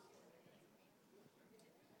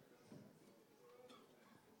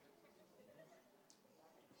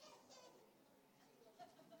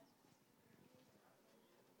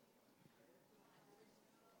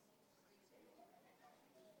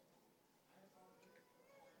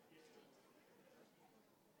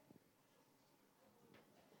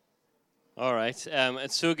All right.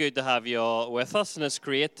 It's so good to have you all with us, and it's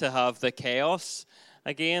great to have the chaos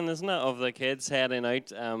again, isn't it, of the kids heading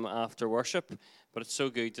out after worship. But it's so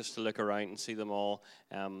good just to look around and see them all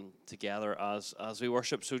together as we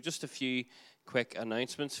worship. So just a few quick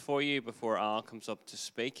announcements for you before Al comes up to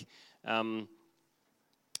speak.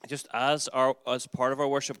 Just as part of our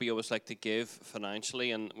worship, we always like to give financially,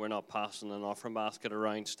 and we're not passing an offering basket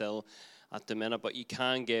around still at the minute, but you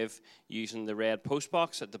can give using the red post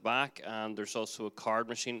box at the back, and there's also a card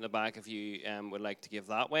machine at the back if you would like to give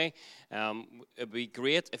that way. It'd be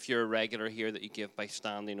great if you're a regular here that you give by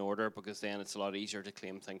standing order, because then it's a lot easier to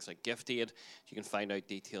claim things like gift aid. You can find out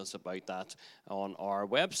details about that on our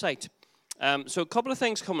website. So a couple of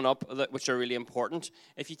things coming up which are really important.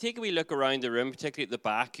 If you take a wee look around the room, particularly at the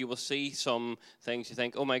back, you will see some things you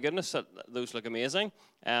think, oh my goodness, those look amazing.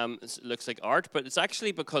 It looks like art, but it's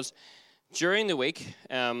actually because during the week,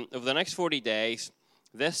 over the next 40 days,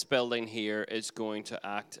 this building here is going to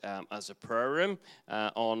act as a prayer room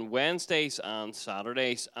on Wednesdays and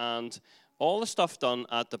Saturdays, and all the stuff done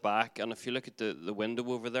at the back. And if you look at the window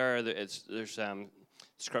over there, there's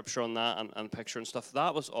scripture on that and picture and stuff.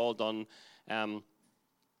 That was all done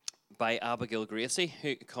by Abigail Gracie,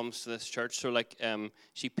 who comes to this church. So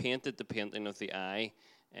she painted the painting of the eye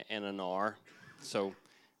in an hour. So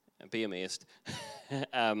be amazed.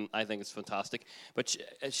 I think it's fantastic. But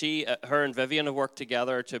her and Vivian have worked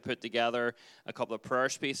together to put together a couple of prayer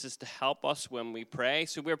spaces to help us when we pray.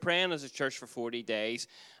 So we're praying as a church for 40 days,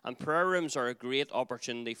 and prayer rooms are a great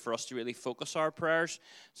opportunity for us to really focus our prayers.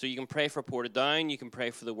 So you can pray for Portadown, you can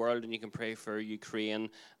pray for the world, and you can pray for Ukraine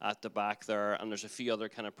at the back there. And there's a few other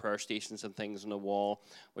kind of prayer stations and things on the wall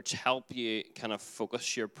which help you kind of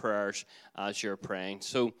focus your prayers as you're praying.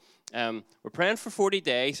 So we're praying for 40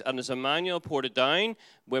 days, and as Emmanuel Portadown,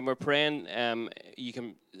 when we're praying, you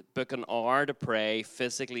can book an hour to pray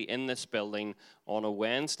physically in this building on a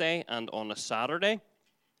Wednesday and on a Saturday.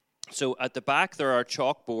 So at the back there are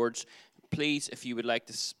chalkboards. Please, if you would like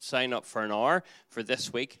to sign up for an hour for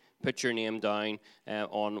this week, put your name down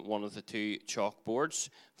on one of the two chalkboards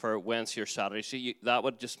for Wednesday or Saturday. So that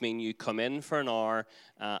would just mean you come in for an hour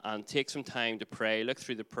and take some time to pray, look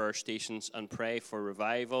through the prayer stations and pray for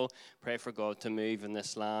revival, pray for God to move in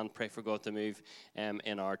this land, pray for God to move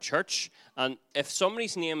in our church. And if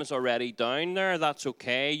somebody's name is already down there, that's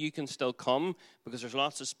okay. You can still come because there's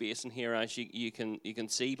lots of space in here, as you can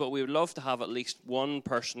see. But we would love to have at least one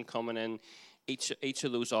person coming in each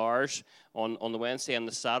of those hours on the Wednesday and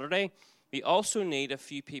the Saturday. We also need a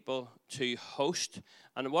few people to host.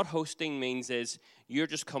 And what hosting means is you're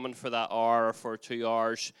just coming for that hour or for 2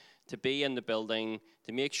 hours to be in the building,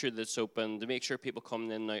 to make sure that it's open, to make sure people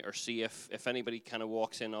coming in and out or see if anybody kind of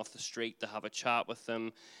walks in off the street, to have a chat with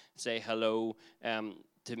them, say hello,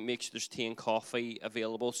 to make sure there's tea and coffee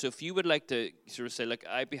available. So if you would like to sort of say, look,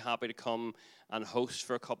 I'd be happy to come and host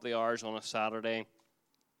for a couple of hours on a Saturday,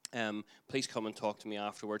 please come and talk to me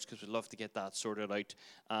afterwards, because we'd love to get that sorted out.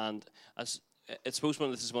 And as I suppose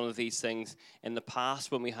this is one of these things, in the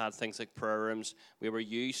past when we had things like prayer rooms, we were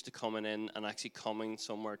used to coming in and actually coming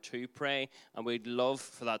somewhere to pray, and we'd love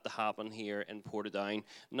for that to happen here in Portadown.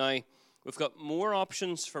 Now, we've got more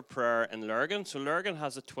options for prayer in Lurgan. So Lurgan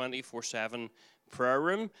has a 24/7 prayer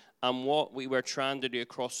room, and what we were trying to do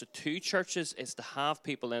across the two churches is to have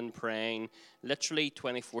people in praying literally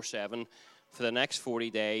 24/7 for the next 40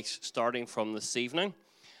 days, starting from this evening.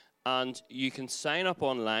 And you can sign up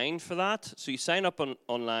online for that. So you sign up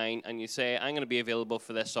online and you say, I'm going to be available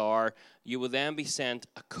for this hour. You will then be sent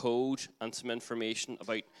a code and some information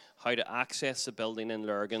about how to access the building in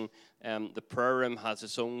Lurgan. The prayer room has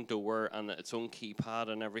its own door and its own keypad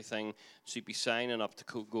and everything. So you'd be signing up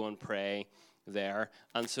to go and pray there.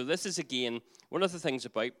 And so this is, again, one of the things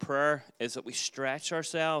about prayer is that we stretch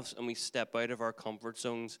ourselves and we step out of our comfort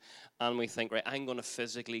zones, and we think, right, I'm going to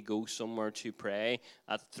physically go somewhere to pray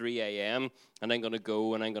at 3 a.m. and I'm going to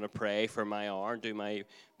go and I'm going to pray for my hour and do my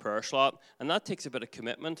prayer slot. And that takes a bit of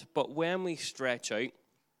commitment. But when we stretch out,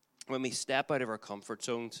 when we step out of our comfort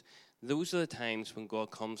zones, those are the times when God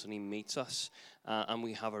comes and he meets us and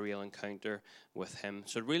we have a real encounter with him.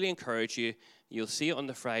 So I'd really encourage you. You'll see it on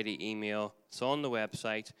the Friday email. It's on the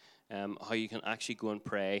website, how you can actually go and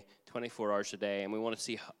pray 24 hours a day. And we want to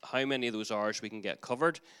see how many of those hours we can get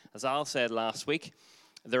covered. As Al said last week,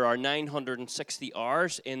 there are 960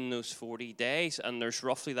 hours in those 40 days, and there's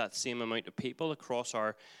roughly that same amount of people across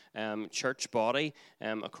our church body,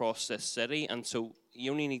 across this city. And so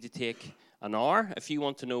you only need to take an hour. If you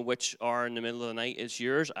want to know which hour in the middle of the night is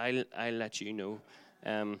yours, I'll let you know.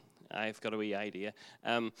 I've got a wee idea.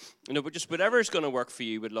 But just whatever is going to work for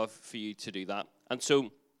you, we'd love for you to do that. And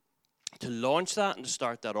so to launch that and to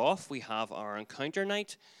start that off, we have our encounter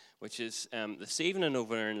night, which is this evening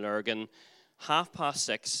over in Lurgan,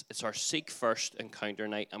 6:30. It's our Seek First encounter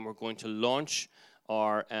night, and we're going to launch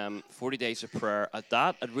our 40 days of prayer at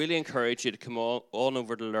that. I'd really encourage you to come on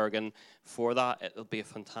over to Lurgan for that. It'll be a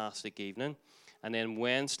fantastic evening. And then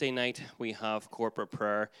Wednesday night, we have corporate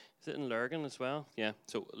prayer. Is it in Lurgan as well? Yeah.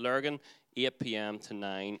 So Lurgan, 8 p.m. to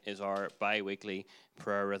 9 is our bi-weekly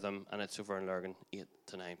prayer rhythm, and it's over in Lurgan, 8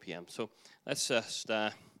 to 9 p.m. So let's just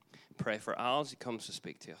pray for Al as he comes to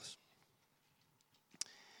speak to us.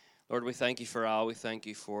 Lord, we thank you for Al. We thank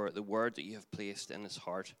you for the word that you have placed in his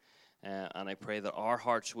heart. And I pray that our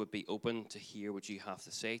hearts would be open to hear what you have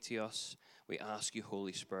to say to us. We ask you,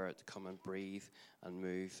 Holy Spirit, to come and breathe and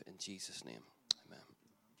move in Jesus' name. Amen.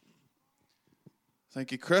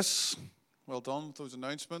 Thank you, Chris. Well done with those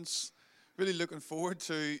announcements. Really looking forward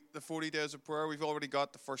to the 40 days of prayer. We've already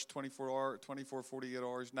got the first 24, 48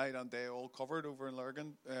 hours, night and day, all covered over in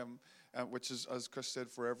Lurgan, which is, as Chris said,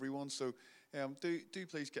 for everyone. So do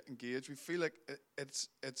please get engaged. We feel like it's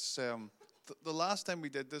the last time we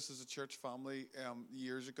did this as a church family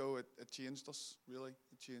years ago, it changed us, really.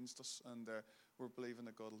 It changed us, and we're believing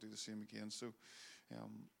that God will do the same again. So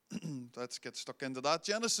let's get stuck into that.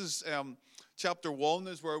 Genesis chapter 1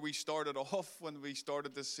 is where we started off when we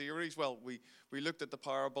started this series. Well, we looked at the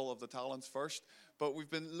parable of the talents first, but we've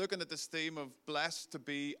been looking at this theme of blessed to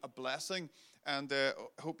be a blessing, and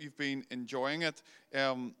hope you've been enjoying it.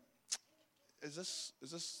 Is this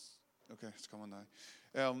okay? It's coming now.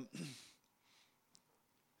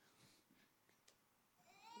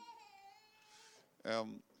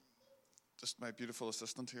 Just my beautiful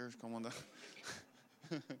assistant here is coming down.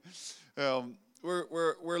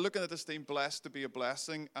 We're looking at this theme, blessed to be a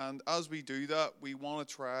blessing, and as we do that, we want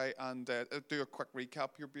to try and do a quick recap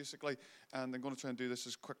here, basically, and I'm going to try and do this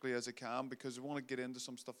as quickly as I can because we want to get into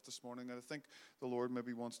some stuff this morning that I think the Lord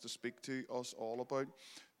maybe wants to speak to us all about.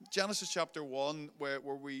 Genesis chapter 1, where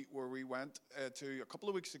we went to a couple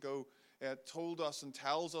of weeks ago, told us and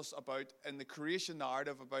tells us about, in the creation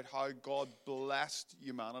narrative, about how God blessed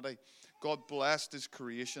humanity. God blessed his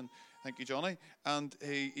creation. Thank you, Johnny. And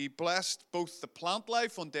he blessed both the plant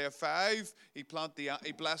life on day 5. He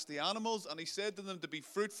blessed the animals, and he said to them to be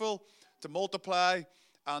fruitful, to multiply,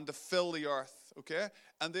 and to fill the earth. Okay?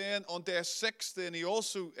 And then on day 6, then he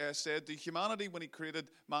also said to humanity, when he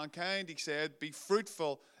created mankind, he said, be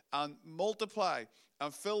fruitful and multiply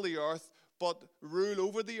and fill the earth, but rule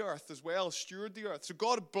over the earth as well, steward the earth. So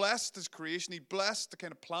God blessed his creation. He blessed the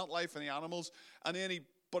kind of plant life and the animals, and then he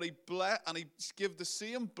gave the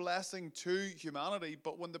same blessing to humanity.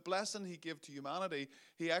 But when the blessing he gave to humanity,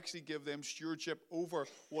 he actually gave them stewardship over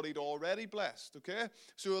what he'd already blessed. Okay,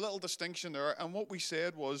 so a little distinction there. And what we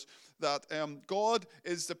said was that God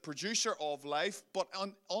is the producer of life, but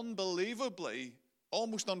unbelievably,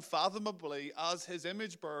 almost unfathomably, as his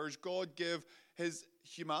image bearers, God gave his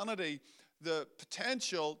humanity the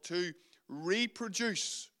potential to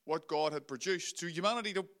reproduce what God had produced. To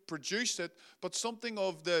humanity to produce it, but something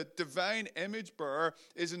of the divine image bearer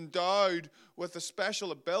is endowed with a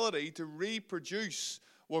special ability to reproduce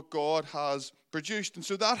what God has produced. And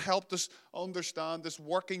so that helped us understand this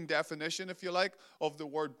working definition, if you like, of the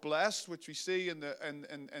word blessed, which we see in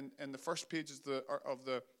the first pages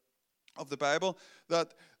of the Bible,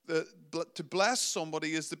 that to bless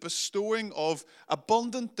somebody is the bestowing of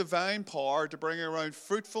abundant divine power to bring around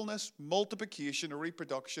fruitfulness, multiplication,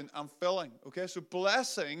 reproduction, and filling. Okay, so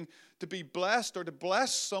blessing, to be blessed or to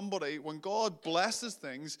bless somebody, when God blesses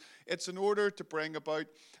things, it's in order to bring about,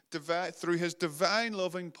 through his divine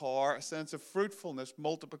loving power, a sense of fruitfulness,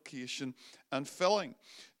 multiplication, and filling.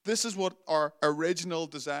 This is what our original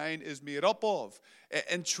design is made up of.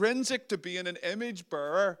 Intrinsic to being an image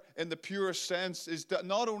bearer in the purest sense is to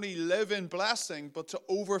not only live in blessing, but to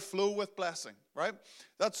overflow with blessing, right?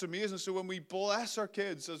 That's amazing. So when we bless our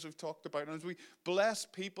kids, as we've talked about, and as we bless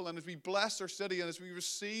people, and as we bless our city, and as we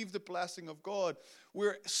receive the blessing of God,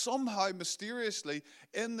 we're somehow mysteriously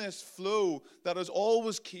in this flow that has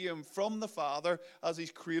always came from the Father as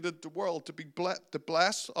he's created the world to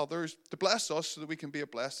bless others, to bless us so that we can be a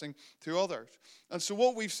blessing to others. And so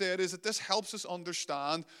what we've said is that this helps us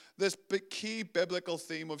understand this key biblical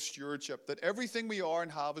theme of stewardship, that everything we are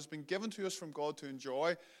and have has been given to us from God to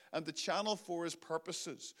enjoy and to channel for his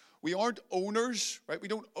purposes. We aren't owners, right? We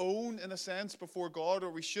don't own, in a sense, before God,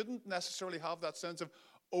 or we shouldn't necessarily have that sense of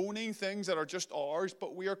owning things that are just ours,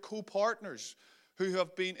 but we are co-partners who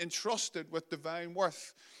have been entrusted with divine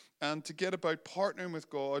worth, and to get about partnering with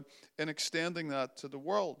God in extending that to the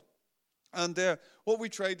world. And what we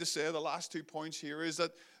tried to say, the last 2 points here, is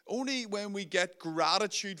that only when we get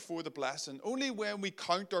gratitude for the blessing, only when we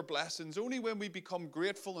count our blessings, only when we become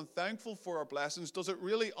grateful and thankful for our blessings, does it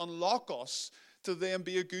really unlock us to then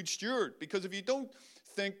be a good steward. Because if you don't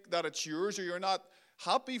think that it's yours, or you're not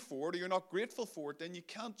happy for it, or you're not grateful for it, then you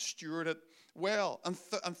can't steward it well.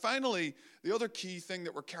 And finally, the other key thing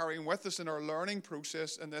that we're carrying with us in our learning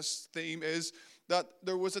process in this theme is that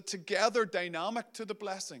there was a together dynamic to the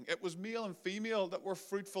blessing. It was male and female that were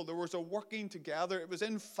fruitful. There was a working together. It was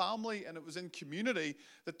in family and it was in community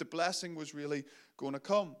that the blessing was really going to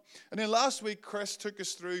come. And then last week, Chris took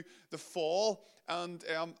us through the fall and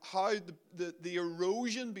how the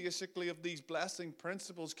erosion, basically, of these blessing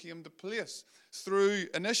principles came to place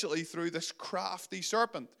initially through this crafty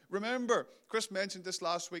serpent. Remember, Chris mentioned this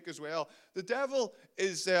last week as well. The devil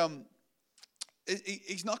is,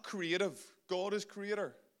 he's not creative. God is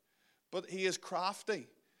creator, but he is crafty.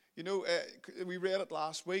 You know, we read it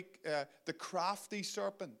last week, the crafty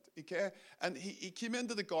serpent, okay? And he came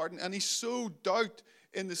into the garden and he sowed doubt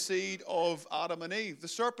in the seed of Adam and Eve. The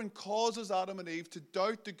serpent causes Adam and Eve to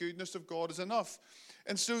doubt the goodness of God is enough.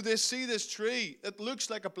 And so they see this tree. It looks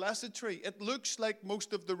like a blessed tree. It looks like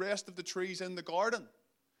most of the rest of the trees in the garden.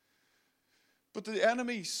 But the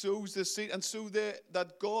enemy sows this seed, and so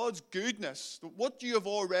that God's goodness, what you have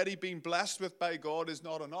already been blessed with by God, is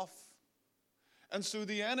not enough. And so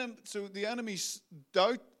the enemy's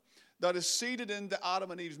doubt that is seeded into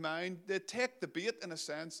Adam and Eve's mind, they take the bait in a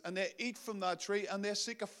sense, and they eat from that tree, and they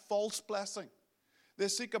seek a false blessing. They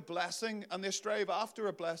seek a blessing, and they strive after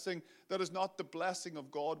a blessing that is not the blessing of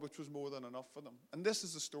God, which was more than enough for them. And this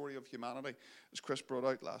is the story of humanity, as Chris brought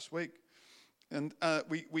out last week. And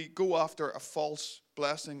we go after a false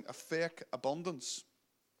blessing, a fake abundance.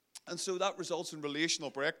 And so that results in relational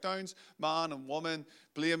breakdowns. Man and woman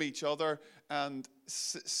blame each other, and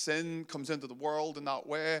sin comes into the world in that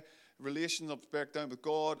way. Relational breakdown with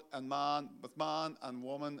God and man, with man and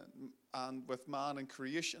woman, and with man and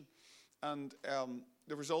creation. And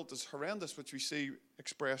the result is horrendous, which we see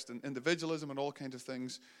expressed in individualism and all kinds of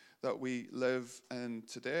things that we live in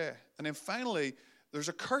today. And then finally, there's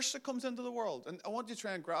a curse that comes into the world. And I want you to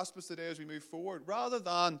try and grasp this today as we move forward. Rather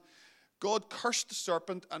than God cursed the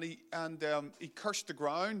serpent and he cursed the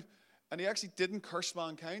ground, and he actually didn't curse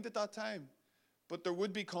mankind at that time. But there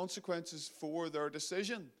would be consequences for their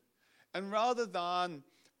decision. And rather than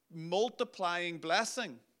multiplying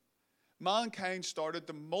blessing, mankind started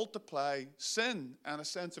to multiply sin and a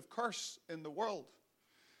sense of curse in the world.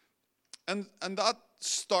 And that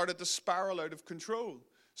started to spiral out of control.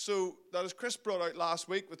 So that, as Chris brought out last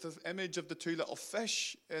week with the image of the two little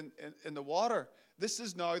fish in the water, this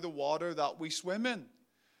is now the water that we swim in.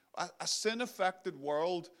 A sin-affected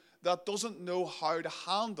world that doesn't know how to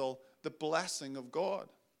handle the blessing of God.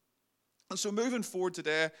 And so moving forward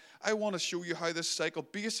today, I want to show you how this cycle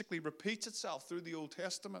basically repeats itself through the Old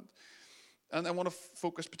Testament. And I want to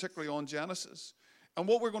focus particularly on Genesis. And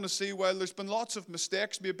what we're going to see, while there's been lots of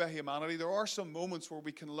mistakes made by humanity, there are some moments where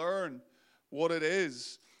we can learn what it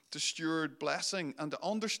is to steward blessing and to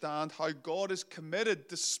understand how God is committed,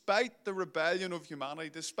 despite the rebellion of humanity,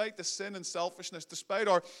 despite the sin and selfishness, despite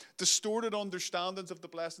our distorted understandings of the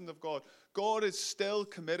blessing of God. God is still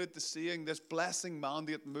committed to seeing this blessing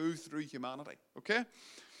mandate move through humanity. Okay?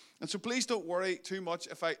 And so please don't worry too much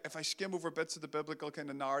if I skim over bits of the biblical kind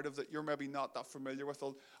of narrative that you're maybe not that familiar with.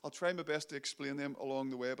 I'll try my best to explain them along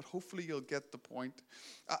the way, but hopefully you'll get the point.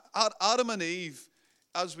 Adam and Eve,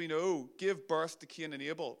 as we know, gave birth to Cain and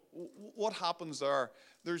Abel. What happens there?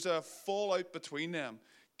 There's a fallout between them.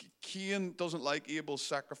 Cain doesn't like Abel's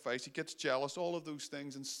sacrifice. He gets jealous, all of those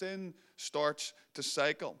things, and sin starts to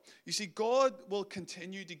cycle. You see, God will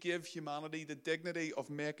continue to give humanity the dignity of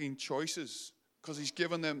making choices because he's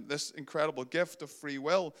given them this incredible gift of free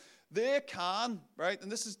will. They can, right,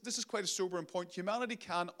 and this is quite a sobering point, humanity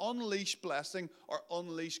can unleash blessing or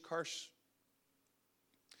unleash curse.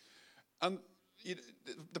 And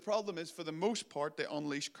the problem is, for the most part, they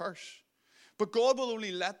unleash curse. But God will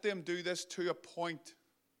only let them do this to a point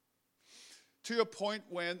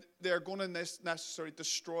when they're going to necessarily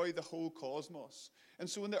destroy the whole cosmos. And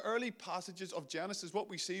so in the early passages of Genesis, what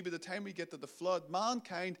we see by the time we get to the flood,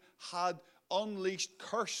 mankind had unleashed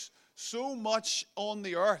curse so much on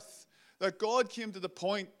the earth that God came to the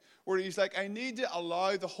point where he's like, I need to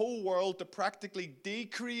allow the whole world to practically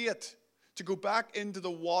decreate, to go back into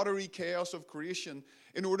the watery chaos of creation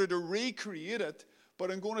in order to recreate it,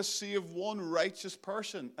 but I'm going to save one righteous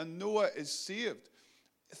person. And Noah is saved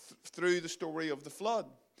through the story of the flood.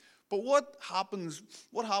 But what happens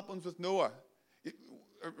with Noah?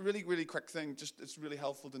 A really, really quick thing, just it's really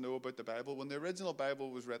helpful to know about the Bible. When the original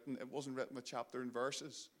Bible was written, it wasn't written with chapter and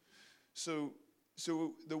verses. So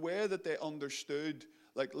So the way that they understood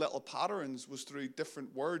like little patterns was through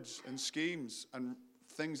different words and schemes and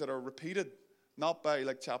things that are repeated, not by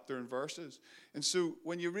like chapter and verses. And so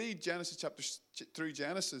when you read Genesis chapter through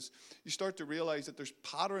Genesis, you start to realize that there's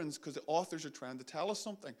patterns because the authors are trying to tell us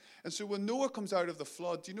something. And so when Noah comes out of the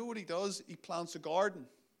flood, do you know what he does? He plants a garden.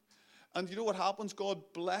 And you know what happens? God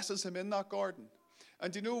blesses him in that garden.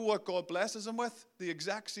 And do you know what God blesses him with? The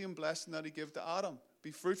exact same blessing that he gave to Adam.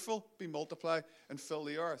 Be fruitful, be multiply, and fill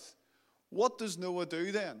the earth. What does Noah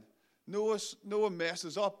do then? Noah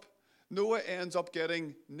messes up. Noah ends up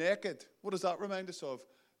getting naked. What does that remind us of?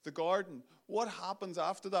 The garden. What happens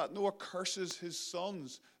after that? Noah curses his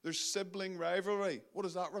sons. There's sibling rivalry. What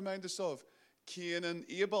does that remind us of? Cain and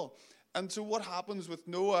Abel. And so what happens with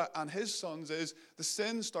Noah and his sons is the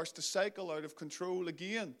sin starts to cycle out of control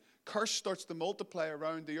again. Curse starts to multiply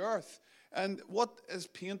around the earth. And what is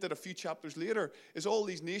painted a few chapters later is all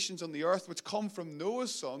these nations on the earth which come from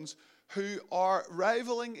Noah's sons who are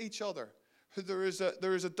rivaling each other. There is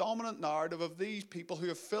a dominant narrative of these people who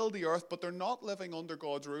have filled the earth, but they're not living under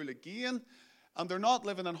God's rule again, and they're not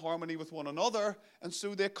living in harmony with one another. And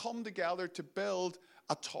so they come together to build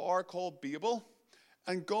a tower called Babel.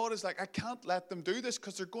 And God is like, I can't let them do this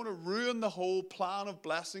because they're going to ruin the whole plan of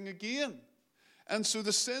blessing again. And so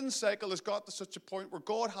the sin cycle has got to such a point where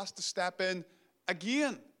God has to step in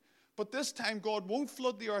again. But this time God won't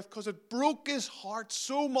flood the earth because it broke his heart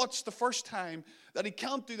so much the first time that he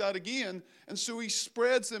can't do that again. And so he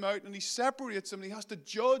spreads them out and he separates them. And he has to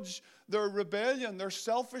judge their rebellion, their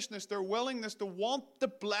selfishness, their willingness to want the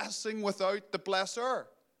blessing without the blesser.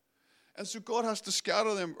 And so God has to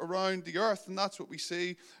scatter them around the earth. And that's what we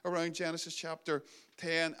see around Genesis chapter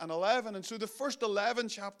 10 and 11. And so the first 11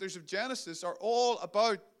 chapters of Genesis are all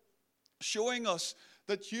about showing us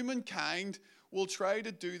that humankind will try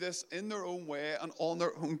to do this in their own way and on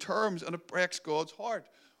their own terms. And it breaks God's heart.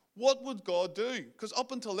 What would God do? Because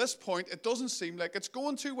up until this point, it doesn't seem like it's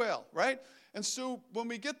going too well, right? And so when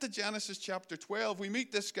we get to Genesis chapter 12, we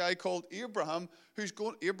meet this guy called Abram, who's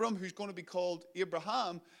going to be called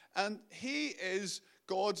Abraham. And he is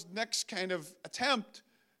God's next kind of attempt.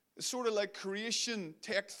 It's sort of like creation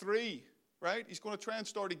take 3, right? He's going to try and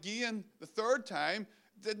start again the third time.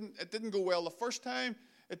 It didn't go well the first time.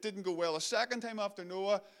 It didn't go well a second time after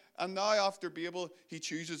Noah. And now after Babel, he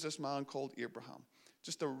chooses this man called Abraham.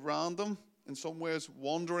 Just a random, in some ways,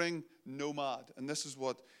 wandering nomad. And this is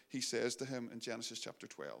what he says to him in Genesis chapter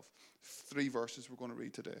 12. 3 verses we're going to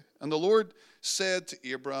read today. And the Lord said to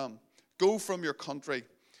Abraham, go from your country,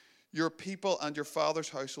 your people and your father's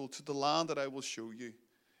household to the land that I will show you.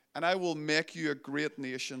 And I will make you a great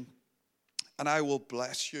nation. And I will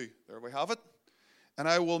bless you. There we have it. And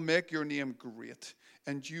I will make your name great.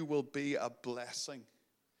 And you will be a blessing.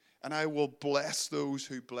 And I will bless those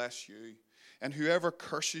who bless you. And whoever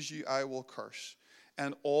curses you, I will curse.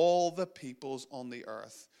 And all the peoples on the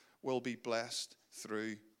earth will be blessed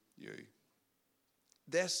through you.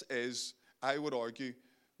 This is, I would argue,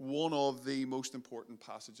 one of the most important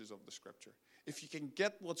passages of the scripture. If you can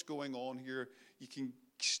get what's going on here, you can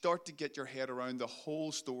start to get your head around the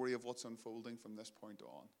whole story of what's unfolding from this point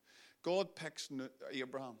on. God picks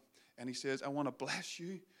Abraham and he says, I want to bless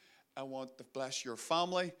you. I want to bless your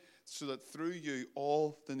family so that through you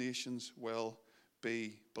all the nations will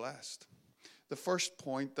be blessed. The first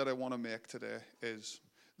point that I want to make today is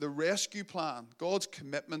the rescue plan, God's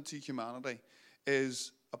commitment to humanity,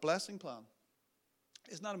 is a blessing plan.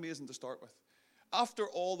 Isn't that amazing to start with? After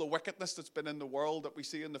all the wickedness that's been in the world that we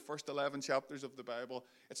see in the first 11 chapters of the Bible,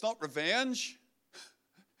 it's not revenge.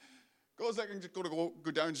 God's like, I'm just going to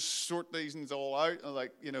go down and sort these things all out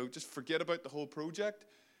and just forget about the whole project.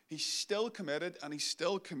 He's still committed, and he's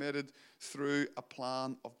still committed through a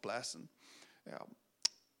plan of blessing.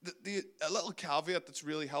 A little caveat that's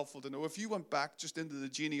really helpful to know, if you went back just into the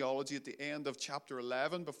genealogy at the end of chapter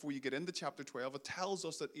 11, before you get into chapter 12, it tells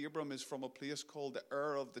us that Abram is from a place called the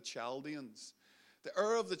Ur of the Chaldeans. The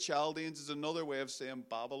Ur of the Chaldeans is another way of saying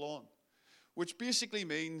Babylon, which basically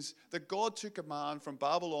means that God took a man from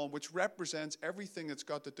Babylon, which represents everything that's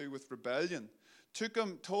got to do with rebellion,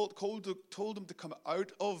 told him to come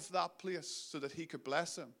out of that place so that he could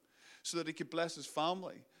bless him, so that he could bless his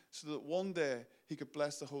family, so that one day he could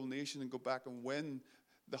bless the whole nation and go back and win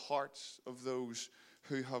the hearts of those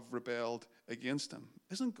who have rebelled against him.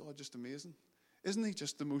 Isn't God just amazing? Isn't he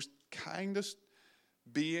just the most kindest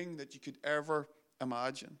being that you could ever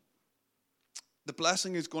imagine? The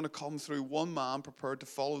blessing is going to come through one man prepared to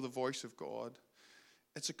follow the voice of God.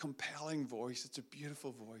 It's a compelling voice. It's a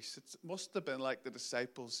beautiful voice. It must have been like the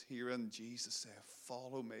disciples hearing Jesus say,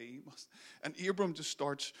 follow me. And Abram just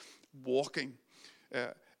starts walking.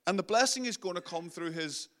 And the blessing is going to come through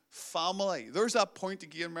his family. There's that point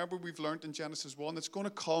again. Remember, we've learned in Genesis 1, it's going to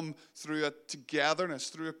come through a togetherness,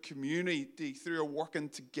 through a community, through a working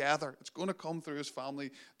together. It's going to come through his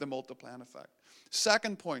family, the multiplying effect.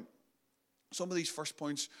 Second point. Some of these first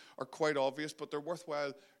points are quite obvious, but they're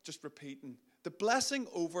worthwhile just repeating. The blessing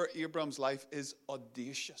over Abraham's life is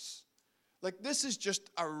audacious. Like, this is just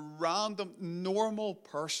a random, normal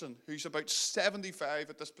person who's about 75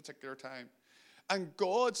 at this particular time. And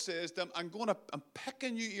God says to him, I'm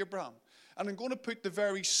picking you, Abraham, and I'm going to put the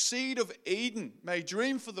very seed of Eden, my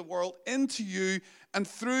dream for the world, into you, and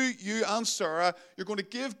through you and Sarah, you're going to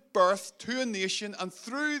give birth to a nation, and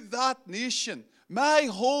through that nation, my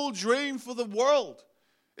whole dream for the world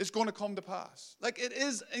is going to come to pass. Like, it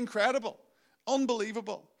is incredible,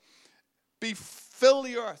 unbelievable. Fill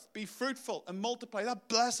the earth, be fruitful, and multiply. That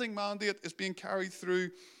blessing mandate is being carried through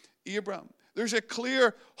Abraham. There's a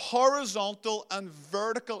clear horizontal and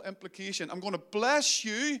vertical implication. I'm going to bless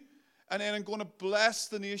you, and then I'm going to bless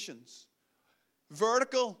the nations.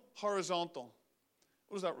 Vertical, horizontal.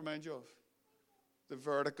 What does that remind you of? The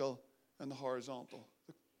vertical and the horizontal.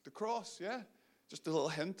 The cross, yeah? Just a little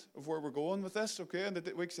hint of where we're going with this, okay, in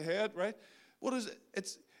the weeks ahead, right? What is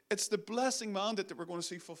it? It's the blessing mandate that we're going to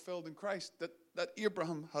see fulfilled in Christ that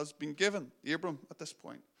Abraham has been given. Abram at this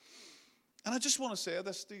point. And I just want to say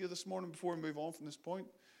this to you this morning before we move on from this point.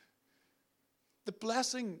 The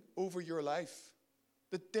blessing over your life,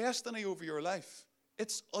 the destiny over your life,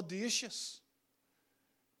 it's audacious.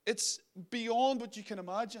 It's beyond what you can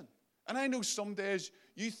imagine. And I know some days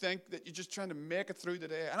you think that you're just trying to make it through the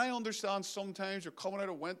day. And I understand sometimes you're coming out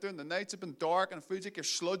of winter and the nights have been dark and it feels like you're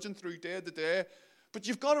sludging through day to day. But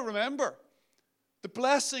you've got to remember, the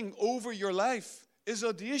blessing over your life is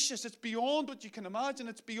audacious. It's beyond what you can imagine.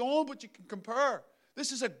 It's beyond what you can compare.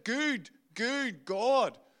 This is a good, good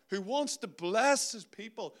God who wants to bless his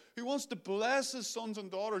people, who wants to bless his sons and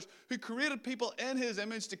daughters, who created people in his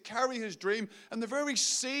image to carry his dream. And the very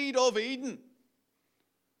seed of Eden,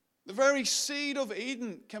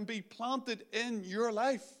 can be planted in your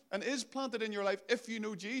life and is planted in your life if you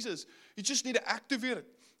know Jesus. You just need to activate it.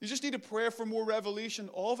 You just need to pray for more revelation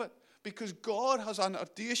of it, because God has an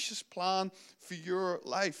audacious plan for your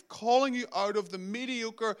life, calling you out of the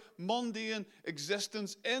mediocre, mundane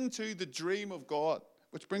existence into the dream of God.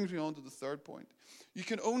 Which brings me on to the third point. You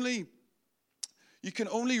can only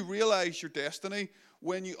realize your destiny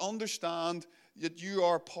when you understand that you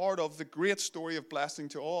are part of the great story of blessing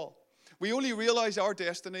to all. We only realize our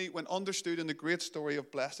destiny when understood in the great story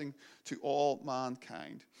of blessing to all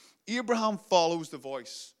mankind. Abraham follows the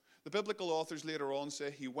voice. The biblical authors later on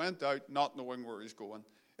say he went out not knowing where he's going.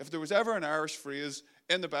 If there was ever an Irish phrase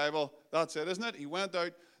in the Bible, that's it, isn't it? He went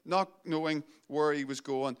out not knowing where he was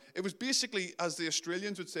going. It was basically, as the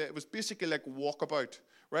Australians would say, it was basically like walkabout,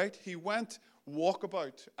 right? He went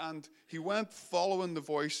walkabout, and he went following the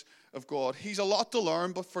voice of God. He's a lot to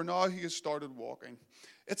learn, but for now he has started walking.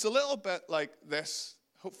 It's a little bit like this.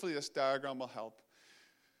 Hopefully this diagram will help.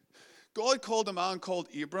 God called a man called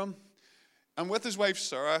Abram, and with his wife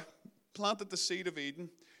Sarah, planted the seed of Eden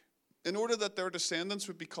in order that their descendants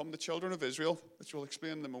would become the children of Israel, which we'll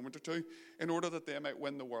explain in a moment or two, in order that they might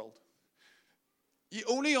win the world. You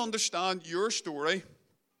only understand your story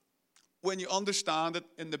when you understand it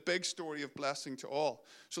in the big story of blessing to all.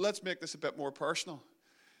 So let's make this a bit more personal.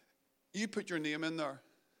 You put your name in there.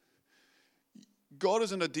 God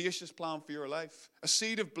has an audacious plan for your life. A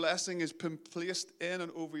seed of blessing is placed in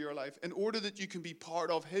and over your life in order that you can be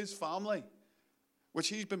part of his family, which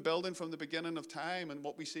he's been building from the beginning of time, and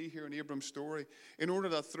what we see here in Abram's story, in order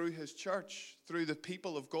that through his church, through the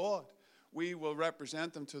people of God, we will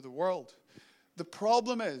represent him to the world. The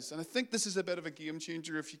problem is, and I think this is a bit of a game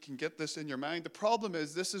changer if you can get this in your mind, the problem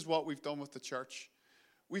is this is what we've done with the church.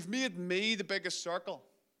 We've made me the biggest circle.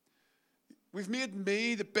 We've made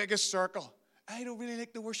me the biggest circle. I don't really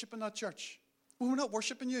like the worship in that church. Well, we're not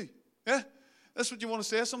worshiping you. Yeah? That's what you want to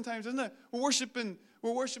say sometimes, isn't it? We're worshiping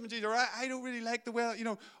Jesus. Or I don't really like the way,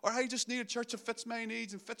 or I just need a church that fits my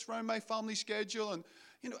needs and fits around my family schedule. And,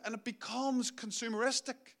 and it becomes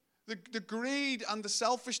consumeristic. The greed and the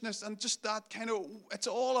selfishness and just that kind of, it's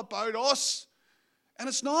all about us. And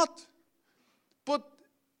it's not. But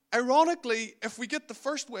ironically, if we get the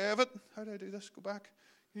first way of it, how do I do this? Go back.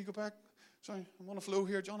 Can you go back? Sorry, I'm on a flow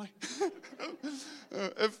here, Johnny.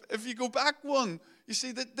 If you go back one, you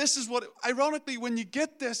see that this is what, ironically, when you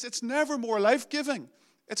get this, it's never more life-giving.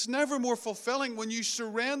 It's never more fulfilling. When you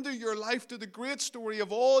surrender your life to the great story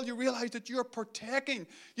of all, you realize that you're partaking.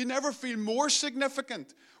 You never feel more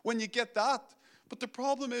significant when you get that. But the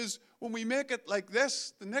problem is, when we make it like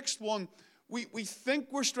this, the next one, we think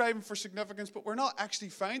we're striving for significance, but we're not actually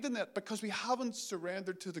finding it because we haven't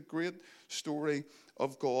surrendered to the great story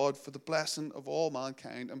of God for the blessing of all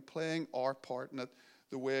mankind and playing our part in it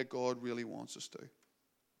the way God really wants us to.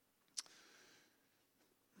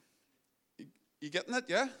 You getting it?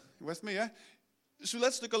 Yeah? You with me? Yeah? So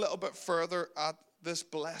let's look a little bit further at this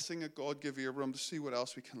blessing that God gave Abraham to see what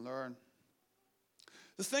else we can learn.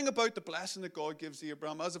 The thing about the blessing that God gives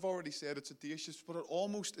Abraham, as I've already said, it's audacious, but it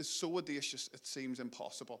almost is so audacious it seems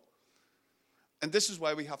impossible. And this is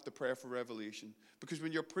why we have to pray for revelation. Because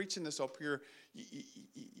when you're preaching this up here,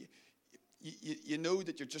 you know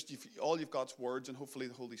that all you've got is words and hopefully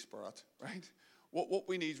the Holy Spirit, right? What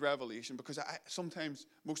we need is revelation, because sometimes,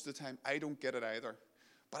 most of the time, I don't get it either.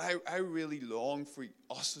 But I really long for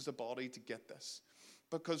us as a body to get this.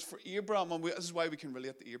 Because for Abraham, and this is why we can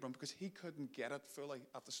relate to Abraham, because he couldn't get it fully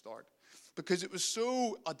at the start. Because it was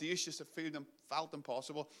so audacious, it felt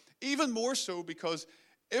impossible. Even more so because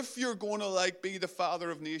if you're going to be the father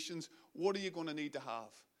of nations, what are you going to need to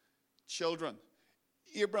have? Children.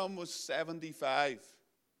 Abraham was 75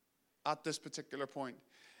 at this particular point.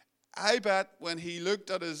 I bet when he looked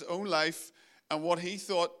at his own life and what he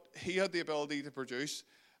thought he had the ability to produce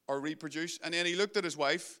or reproduce, and then he looked at his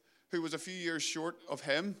wife, who was a few years short of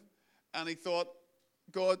him, and he thought,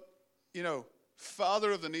 God,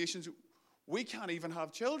 Father of the nations, we can't even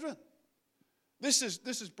have children. This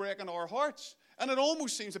is breaking our hearts. And it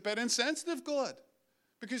almost seems a bit insensitive, God,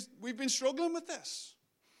 because we've been struggling with this.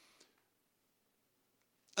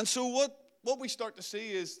 And so what we start to see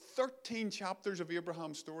is 13 chapters of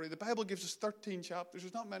Abraham's story. The Bible gives us 13 chapters.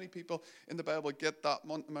 There's not many people in the Bible get that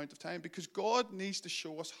amount of time, because God needs to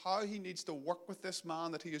show us how he needs to work with this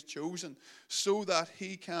man that he has chosen so that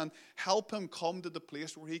he can help him come to the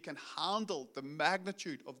place where he can handle the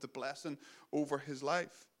magnitude of the blessing over his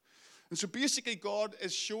life. And so basically God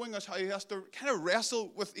is showing us how he has to kind of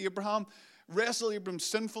wrestle with wrestle Abraham's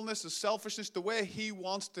sinfulness, his selfishness, the way he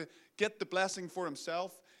wants to get the blessing for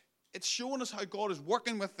himself. It's showing us how God is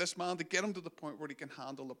working with this man to get him to the point where he can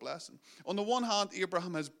handle the blessing. On the one hand,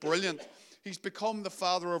 Abraham is brilliant. He's become the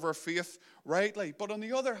father of our faith rightly. But on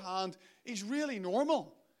the other hand, he's really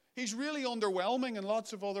normal. He's really underwhelming in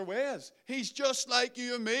lots of other ways. He's just like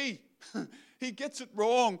you and me. He gets it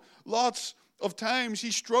wrong lots of times.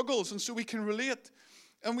 He struggles, and so we can relate.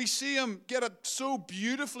 And we see him get it so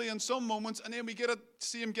beautifully in some moments, and then we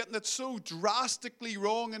see him getting it so drastically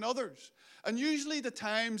wrong in others. And usually the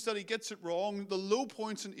times that he gets it wrong, the low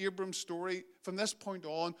points in Abram's story from this point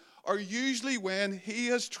on, are usually when he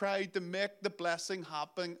has tried to make the blessing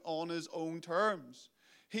happen on his own terms.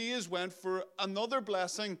 He has went for another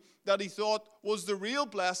blessing that he thought was the real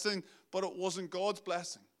blessing, but it wasn't God's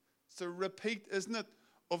blessing. It's a repeat, isn't it,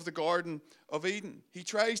 of the Garden of Eden. He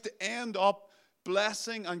tries to end up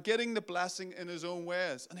blessing and getting the blessing in his own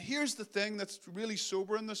ways. And here's the thing that's really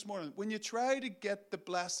sobering this morning. When you try to get the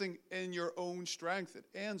blessing in your own strength, it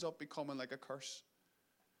ends up becoming like a curse.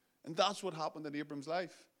 And that's what happened in Abram's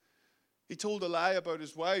life. He told a lie about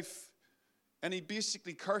his wife, and he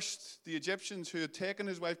basically cursed the Egyptians who had taken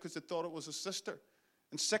his wife because they thought it was his sister.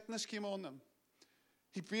 And sickness came on them.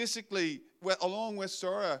 He basically, along with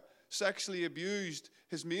Sarah, sexually abused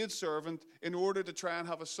his maidservant in order to try and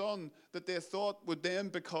have a son that they thought would then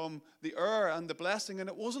become the heir and the blessing, and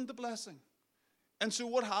it wasn't the blessing. And so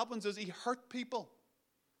what happens is he hurt people.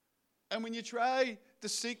 And when you try to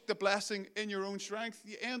seek the blessing in your own strength,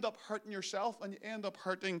 you end up hurting yourself and you end up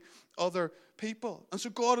hurting other people. And so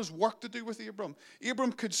God has work to do with Abram.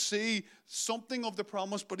 Abram could see something of the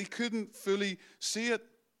promise, but he couldn't fully see it.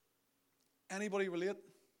 Anybody relate?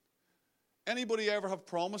 Anybody ever have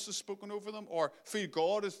promises spoken over them, or feel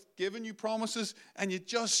God has given you promises and you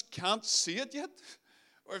just can't see it yet?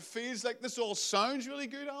 Or it feels like this all sounds really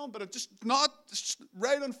good, Alan, but it's just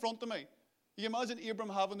right in front of me. You imagine Abram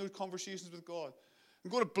having those conversations with God. I'm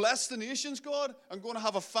going to bless the nations, God. I'm going to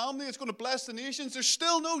have a family that's going to bless the nations. There's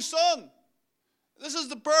still no son. This is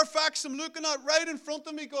the bare facts I'm looking at right in front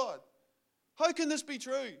of me, God. How can this be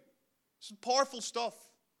true? This is powerful stuff.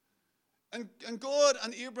 And God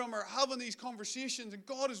and Abram are having these conversations, and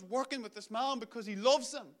God is working with this man because he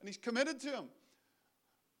loves him and he's committed to him.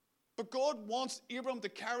 But God wants Abram to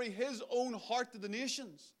carry his own heart to the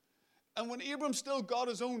nations. And when Abram still got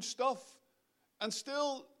his own stuff and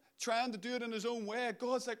still trying to do it in his own way,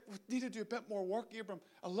 God's like, we need to do a bit more work, Abram.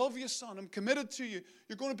 I love you, son. I'm committed to you.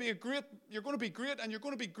 You're going to be great, and you're going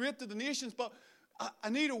to be great to the nations, but I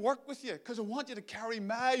need to work with you because I want you to carry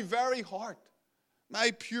my very heart,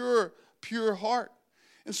 my pure heart.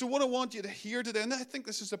 And so what I want you to hear today, and I think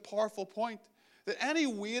this is a powerful point, that any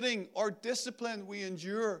waiting or discipline we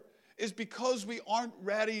endure is because we aren't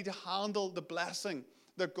ready to handle the blessing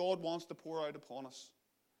that God wants to pour out upon us.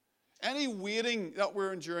 Any waiting that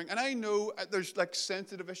we're enduring, and I know there's like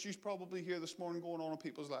sensitive issues probably here this morning going on in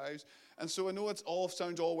people's lives, and so I know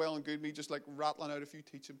sounds all well and good, me just like rattling out a few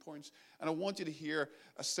teaching points, and I want you to hear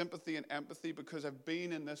a sympathy and empathy because I've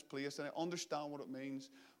been in this place and I understand what it means.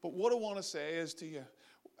 But what I want to say is to you,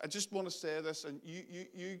 I just want to say this, and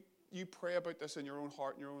you pray about this in your own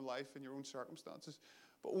heart, in your own life, in your own circumstances.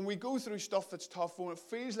 But when we go through stuff that's tough, when it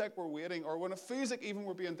feels like we're waiting, or when it feels like even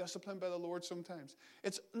we're being disciplined by the Lord sometimes,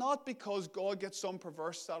 it's not because God gets some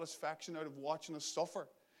perverse satisfaction out of watching us suffer.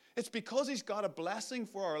 It's because he's got a blessing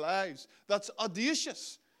for our lives that's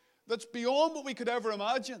audacious, that's beyond what we could ever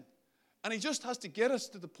imagine. And he just has to get us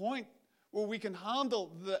to the point where we can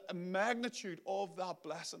handle the magnitude of that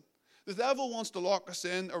blessing. The devil wants to lock us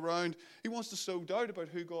in around, he wants to sow doubt about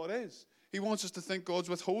who God is. He wants us to think God's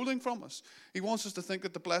withholding from us. He wants us to think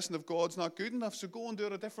that the blessing of God's not good enough, so go and do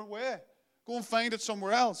it a different way. Go and find it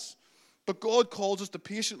somewhere else. But God calls us to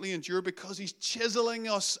patiently endure because he's chiseling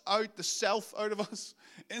us out, the self out of us,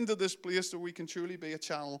 into this place where we can truly be a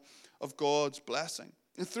channel of God's blessing.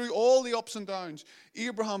 And through all the ups and downs,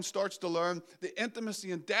 Abraham starts to learn the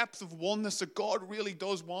intimacy and depth of oneness that God really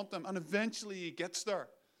does want them. And eventually he gets there.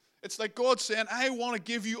 It's like God saying, I want to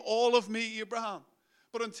give you all of me, Abraham.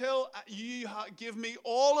 But until you give me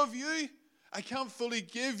all of you, I can't fully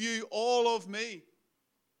give you all of me.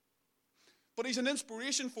 But he's an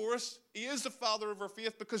inspiration for us. He is the father of our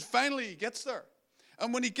faith because finally he gets there.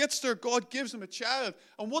 And when he gets there, God gives him a child.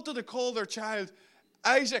 And what do they call their child?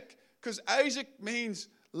 Isaac. Because Isaac means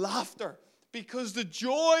laughter. Because the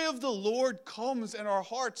joy of the Lord comes in our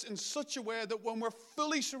hearts in such a way that when we're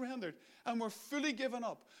fully surrendered and we're fully given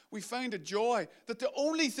up, we find a joy that the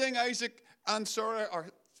only thing Isaac and Sarah, or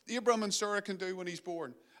Abraham and Sarah, can do when he's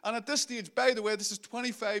born. And at this stage, by the way, this is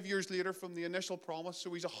 25 years later from the initial promise.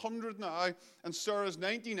 So he's 100 now, and Sarah's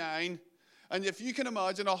 99. And if you can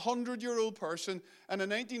imagine a 100-year-old person and a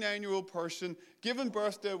 99-year-old person giving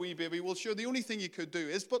birth to a wee baby, well, sure, the only thing you could do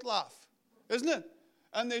is but laugh, isn't it?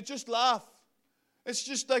 And they just laugh. It's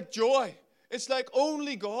just like joy. It's like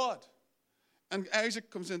only God. And Isaac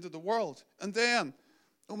comes into the world. And then,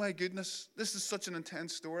 oh my goodness, this is such an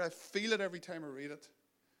intense story. I feel it every time I read it.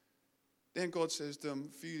 Then God says to him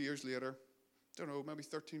a few years later, I don't know, maybe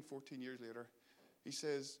 13, 14 years later, he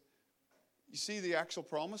says, you see the actual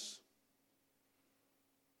promise?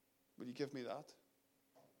 Will you give me that?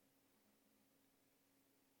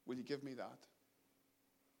 Will you give me that?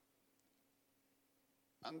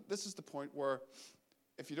 And this is the point where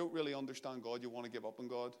if you don't really understand God, you want to give up on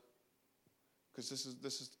God. Because this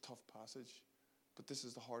is the tough passage. But this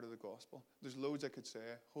is the heart of the gospel. There's loads I could say,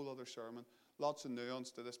 a whole other sermon. Lots of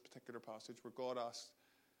nuance to this particular passage where God asks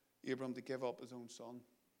Abram to give up his own son.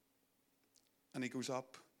 And he goes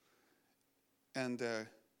up. And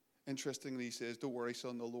interestingly, he says, don't worry,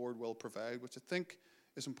 son, the Lord will provide, which I think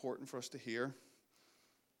is important for us to hear.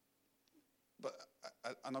 But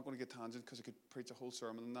I'm not going to get tangent because I could preach a whole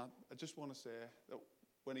sermon on that. I just want to say that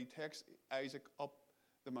when he takes Isaac up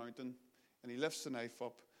the mountain and he lifts the knife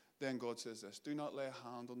up, then God says this, do not lay a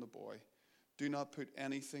hand on the boy. Do not put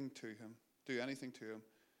anything to him. Do anything to him.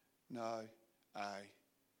 Now I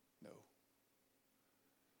know.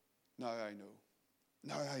 Now I know.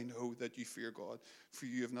 Now I know that you fear God, for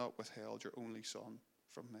you have not withheld your only son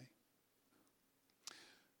from me.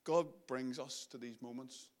 God brings us to these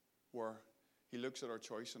moments where he looks at our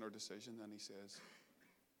choice and our decision and he says,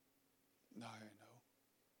 now I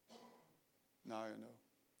know. Now I know.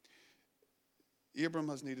 Abram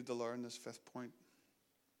has needed to learn this fifth point.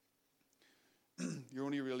 You're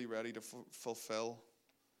only really ready to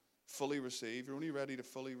fully receive. You're only ready to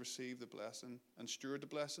fully receive the blessing and steward the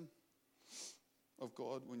blessing of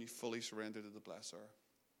God when you fully surrender to the blesser.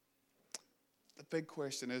 The big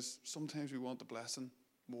question is, sometimes we want the blessing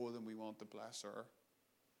more than we want the blesser.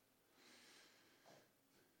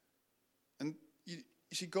 And you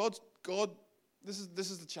see, God, this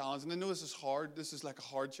is the challenge, and I know this is hard. This is like a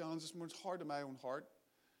hard challenge this morning. It's hard in my own heart.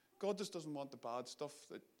 God just doesn't want the bad stuff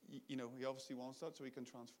that, he obviously wants that so he can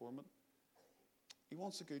transform it. He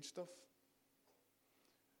wants the good stuff.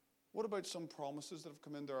 What about some promises that have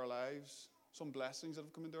come into our lives, some blessings that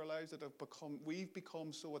have come into our lives that we've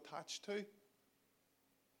become so attached to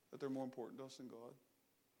that they're more important to us than God?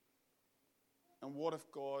 And what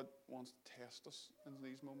if God wants to test us in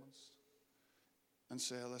these moments and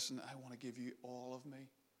say, listen, I want to give you all of me,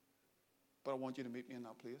 but I want you to meet me in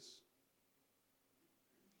that place.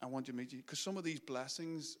 I want you to meet you. Because some of these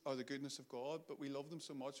blessings are the goodness of God, but we love them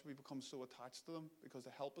so much, we become so attached to them because they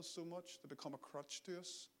help us so much, they become a crutch to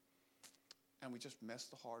us. and we just miss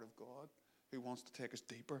the heart of God, who wants to take us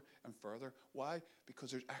deeper and further. Why?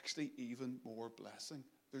 Because there's actually even more blessing.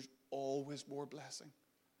 There's always more blessing.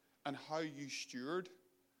 And how you steward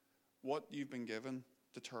what you've been given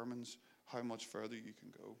determines how much further you can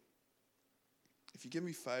go. If you give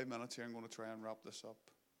me 5 minutes here, I'm going to try and wrap this up.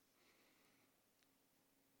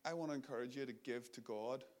 I want to encourage you to give to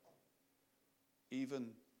God even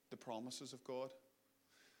the promises of God.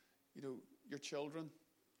 You know, your children,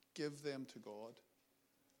 give them to God.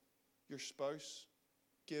 Your spouse,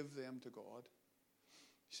 give them to God.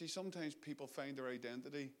 You see, sometimes people find their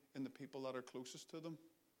identity in the people that are closest to them.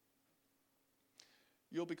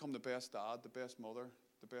 You'll become the best dad, the best mother,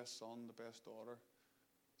 the best son, the best daughter,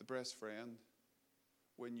 the best friend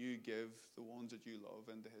when you give the ones that you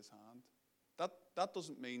love into his hand. That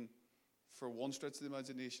doesn't mean, for one stretch of the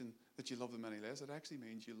imagination, that you love them any less. It actually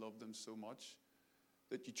means you love them so much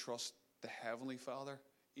that you trust the Heavenly Father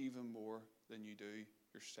even more than you do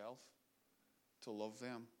yourself to love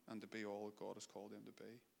them and to be all that God has called them to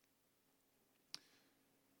be.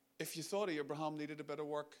 If you thought Abraham needed a bit of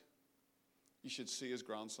work, you should see his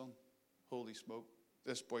grandson. Holy smoke.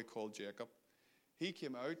 This boy called Jacob. He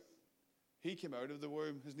came out of the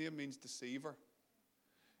womb. His name means deceiver.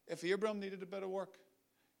 If Abraham needed a bit of work,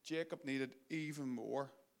 Jacob needed even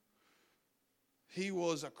more. He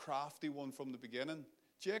was a crafty one from the beginning.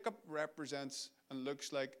 Jacob represents and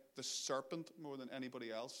looks like the serpent more than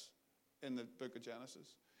anybody else in the book of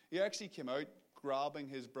Genesis. He actually came out grabbing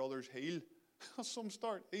his brother's heel. That's some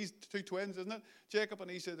start. He's two twins, isn't it? Jacob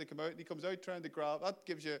and Esau, they come out, and he comes out trying to grab. That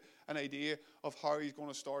gives you an idea of how he's going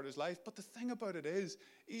to start his life. But the thing about it is,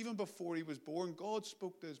 even before he was born, God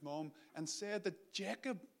spoke to his mom and said that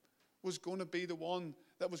Jacob was going to be the one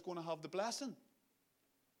that was going to have the blessing.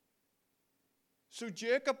 So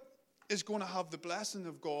Jacob is going to have the blessing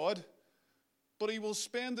of God, but he will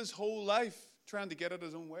spend his whole life trying to get it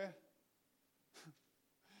his own way.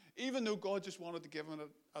 Even though God just wanted to give him it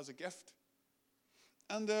as a gift.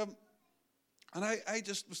 And I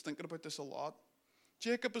just was thinking about this a lot.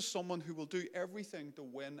 Jacob is someone who will do everything to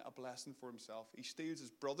win a blessing for himself. He steals his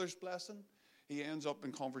brother's blessing. He ends up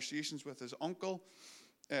in conversations with his uncle.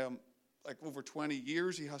 Like over 20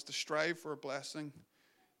 years, he has to strive for a blessing.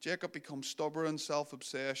 Jacob becomes stubborn,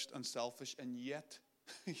 self-obsessed, and selfish, and yet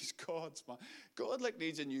he's God's man. God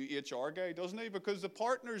needs a new HR guy, doesn't he? Because the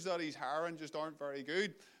partners that he's hiring just aren't very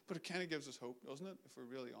good. But it kind of gives us hope, doesn't it? If we're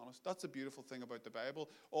really honest. That's the beautiful thing about the Bible.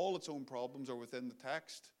 All its own problems are within the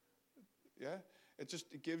text. Yeah?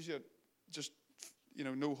 It gives you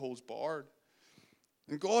no holds barred.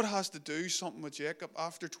 And God has to do something with Jacob.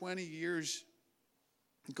 After 20 years,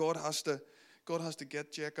 God has to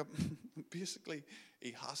get Jacob. Basically,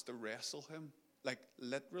 he has to wrestle him. Like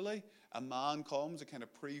literally, a man comes, a kind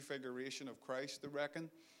of prefiguration of Christ, I reckon.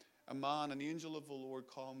 A man, an angel of the Lord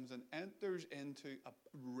comes and enters into a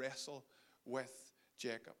wrestle with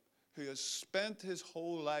Jacob, who has spent his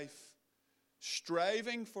whole life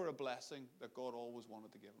striving for a blessing that God always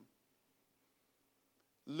wanted to give him.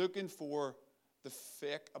 Looking for the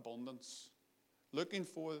fake abundance. Looking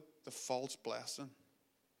for the false blessing.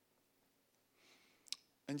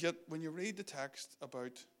 And yet, when you read the text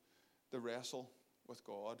about the wrestle with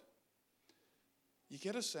God, you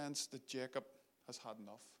get a sense that Jacob has had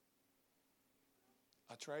enough.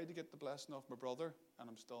 I tried to get the blessing of my brother, and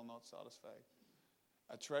I'm still not satisfied.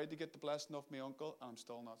 I tried to get the blessing of my uncle, and I'm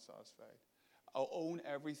still not satisfied. I'll own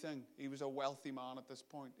everything. He was a wealthy man at this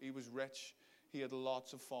point. He was rich. He had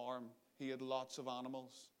lots of farm. He had lots of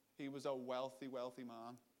animals. He was a wealthy, wealthy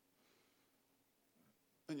man.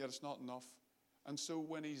 And yet it's not enough. And so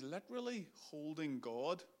when he's literally holding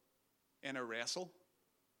God in a wrestle,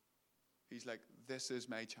 he's like, this is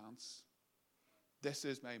my chance. This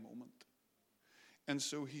is my moment. And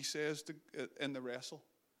so he says in the wrestle,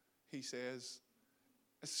 he says,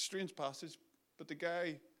 it's a strange passage, but the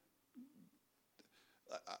guy,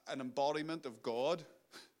 an embodiment of God,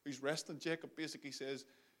 who's wrestling Jacob, basically says,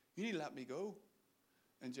 you need to let me go.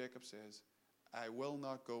 And Jacob says, I will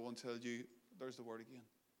not go until you, there's the word again,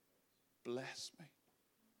 bless me.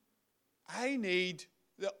 I need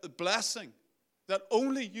the blessing that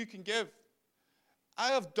only you can give. I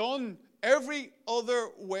have done every other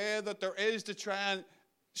way that there is to try and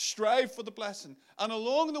strive for the blessing. And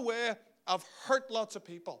along the way, I've hurt lots of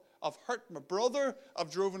people. I've hurt my brother. I've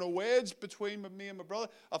driven a wedge between me and my brother.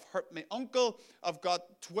 I've hurt my uncle. I've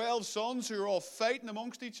got 12 sons who are all fighting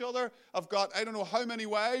amongst each other. I've got I don't know how many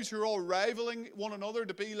wives who are all rivaling one another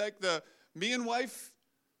to be like the main wife.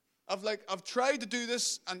 I've tried to do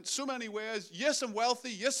this in so many ways. Yes, I'm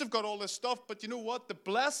wealthy. Yes, I've got all this stuff. But you know what? The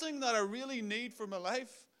blessing that I really need for my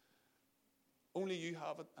life, only you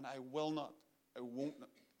have it, and I will not I won't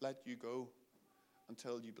let you go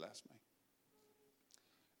until you bless me.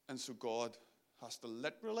 And so God has to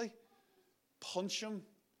literally punch him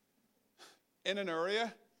in an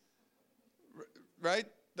area, right,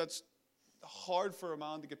 that's hard for a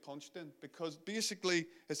man to get punched in, because basically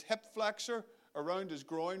his hip flexor around his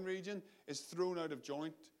groin region is thrown out of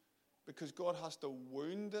joint, because God has to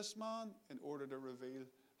wound this man in order to reveal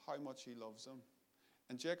how much he loves him.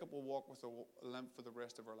 And Jacob will walk with a limp for the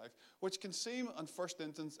rest of her life, which can seem on first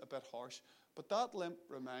instance a bit harsh, but that limp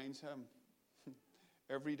reminds him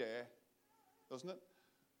every day, doesn't it,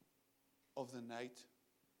 of the night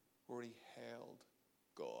where he held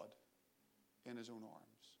God in his own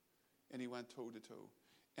arms, and he went toe to toe,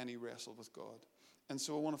 and he wrestled with God. And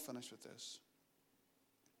so I want to finish with this.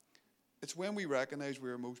 It's when we recognize we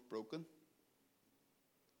are most broken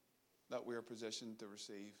that we are positioned to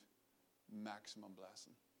receive maximum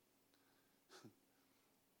blessing.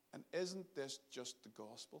 And isn't this just the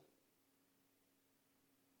gospel?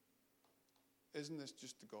 Isn't this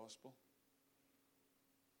just the gospel?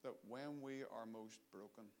 That when we are most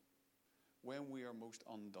broken, when we are most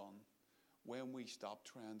undone, when we stop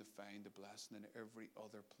trying to find a blessing in every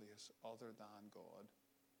other place other than God,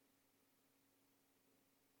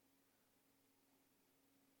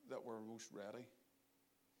 that we're most ready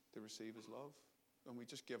to receive his love. When we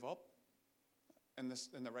just give up, in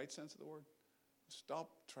the right sense of the word, stop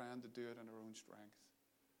trying to do it in our own strength,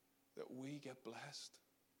 that we get blessed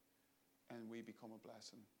and we become a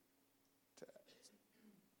blessing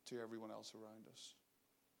to everyone else around us.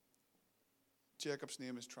 Jacob's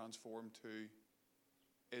name is transformed to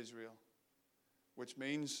Israel, which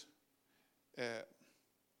means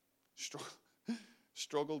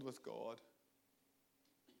struggled with God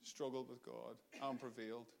and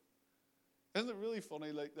prevailed. Isn't it really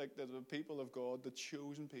funny, like that the people of God, the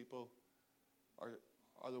chosen people,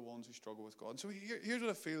 are the ones who struggle with God? And so here's what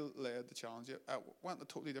I feel led to challenge you. I went in a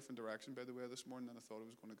totally different direction, by the way, this morning than I thought I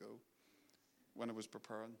was going to go when I was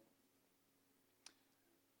preparing.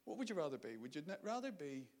 What would you rather be? Would you rather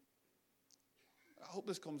be, I hope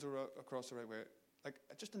this comes across the right way, like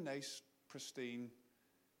just a nice, pristine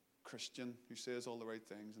Christian who says all the right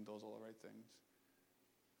things and does all the right things?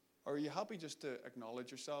 Or are you happy just to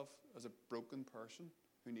acknowledge yourself as a broken person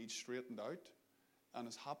who needs straightened out and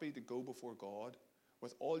is happy to go before God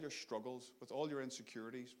with all your struggles, with all your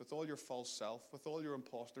insecurities, with all your false self, with all your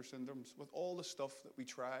imposter syndromes, with all the stuff that we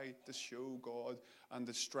try to show God and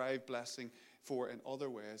to strive blessing for in other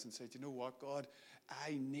ways, and say, do you know what, God?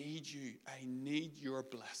 I need you. I need your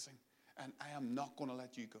blessing, and I am not going to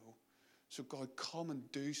let you go. So God, come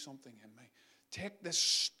and do something in me. Take this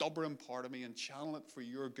stubborn part of me and channel it for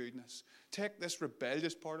your goodness. Take this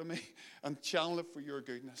rebellious part of me and channel it for your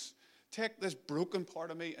goodness. Take this broken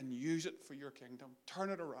part of me and use it for your kingdom. Turn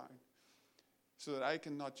it around so that I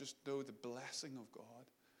can not just know the blessing of God,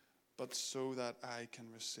 but so that I can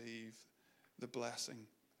receive the blessing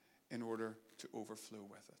in order to overflow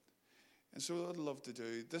with it. And so what I'd love to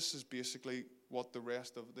do, this is basically what the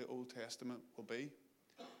rest of the Old Testament will be.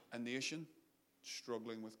 A nation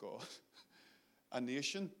struggling with God. A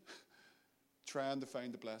nation trying to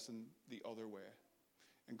find the blessing the other way.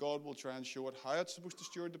 And God will try and show it how it's supposed to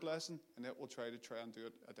steward the blessing, and it will try and do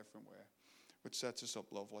it a different way, which sets us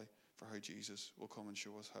up lovely for how Jesus will come and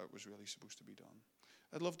show us how it was really supposed to be done.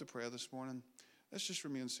 I'd love to pray this morning. Let's just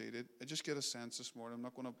remain seated. I just get a sense this morning. I'm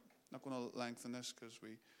not going to lengthen this because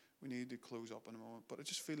we need to close up in a moment. But I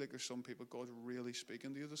just feel like there's some people God's really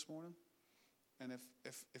speaking to you this morning. And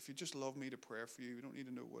if you just love me to pray for you, you don't need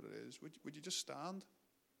to know what it is. Would you just stand?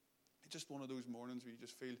 It's just one of those mornings where you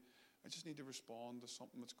just feel, I just need to respond to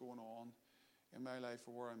something that's going on in my life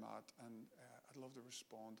or where I'm at. And I'd love to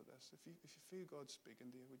respond to this. If you feel God speaking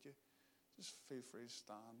to you, would you just feel free to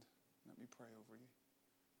stand? Let me pray over you.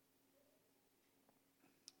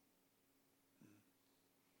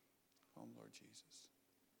 Come, Lord Jesus.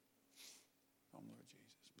 Come, Lord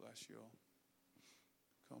Jesus. Bless you all.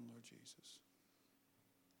 Come, Lord Jesus.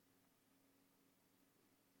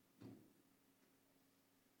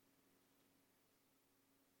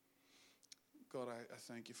 God, I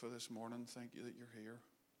thank you for this morning. Thank you that you're here.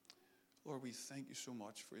 Lord, we thank you so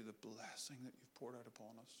much for the blessing that you've poured out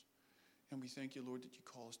upon us. And we thank you, Lord, that you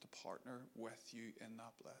call us to partner with you in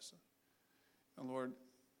that blessing. And Lord,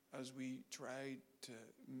 as we try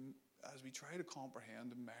to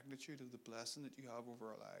comprehend the magnitude of the blessing that you have over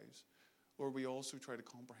our lives, Lord, we also try to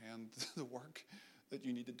comprehend the work that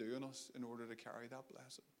you need to do in us in order to carry that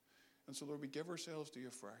blessing. And so, Lord, we give ourselves to you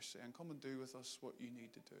afresh, saying, come and do with us what you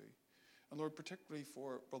need to do. And Lord, particularly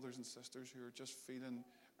for brothers and sisters who are just feeling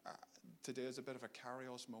today is a bit of a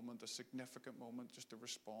carry-us moment, a significant moment just to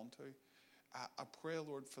respond to. I pray,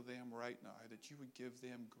 Lord, for them right now, that you would give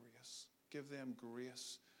them grace. Give them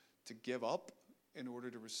grace to give up in order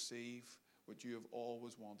to receive what you have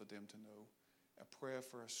always wanted them to know. I pray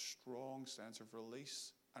for a strong sense of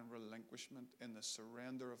release and relinquishment in the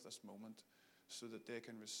surrender of this moment so that they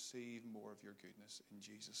can receive more of your goodness in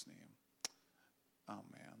Jesus' name.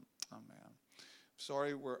 Amen. Amen.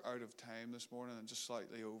 Sorry we're out of time this morning and just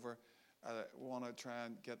slightly over. I want to try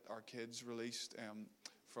and get our kids released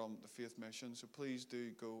from the Faith Mission. So please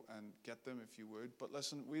do go and get them if you would. But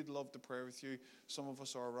listen, we'd love to pray with you. Some of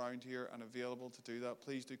us are around here and available to do that.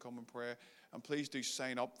 Please do come and pray. And please do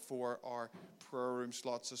sign up for our prayer room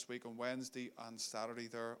slots this week on Wednesday and Saturday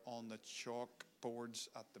there on the chalk boards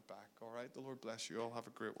at the back. All right? The Lord bless you all. Have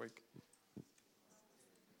a great week.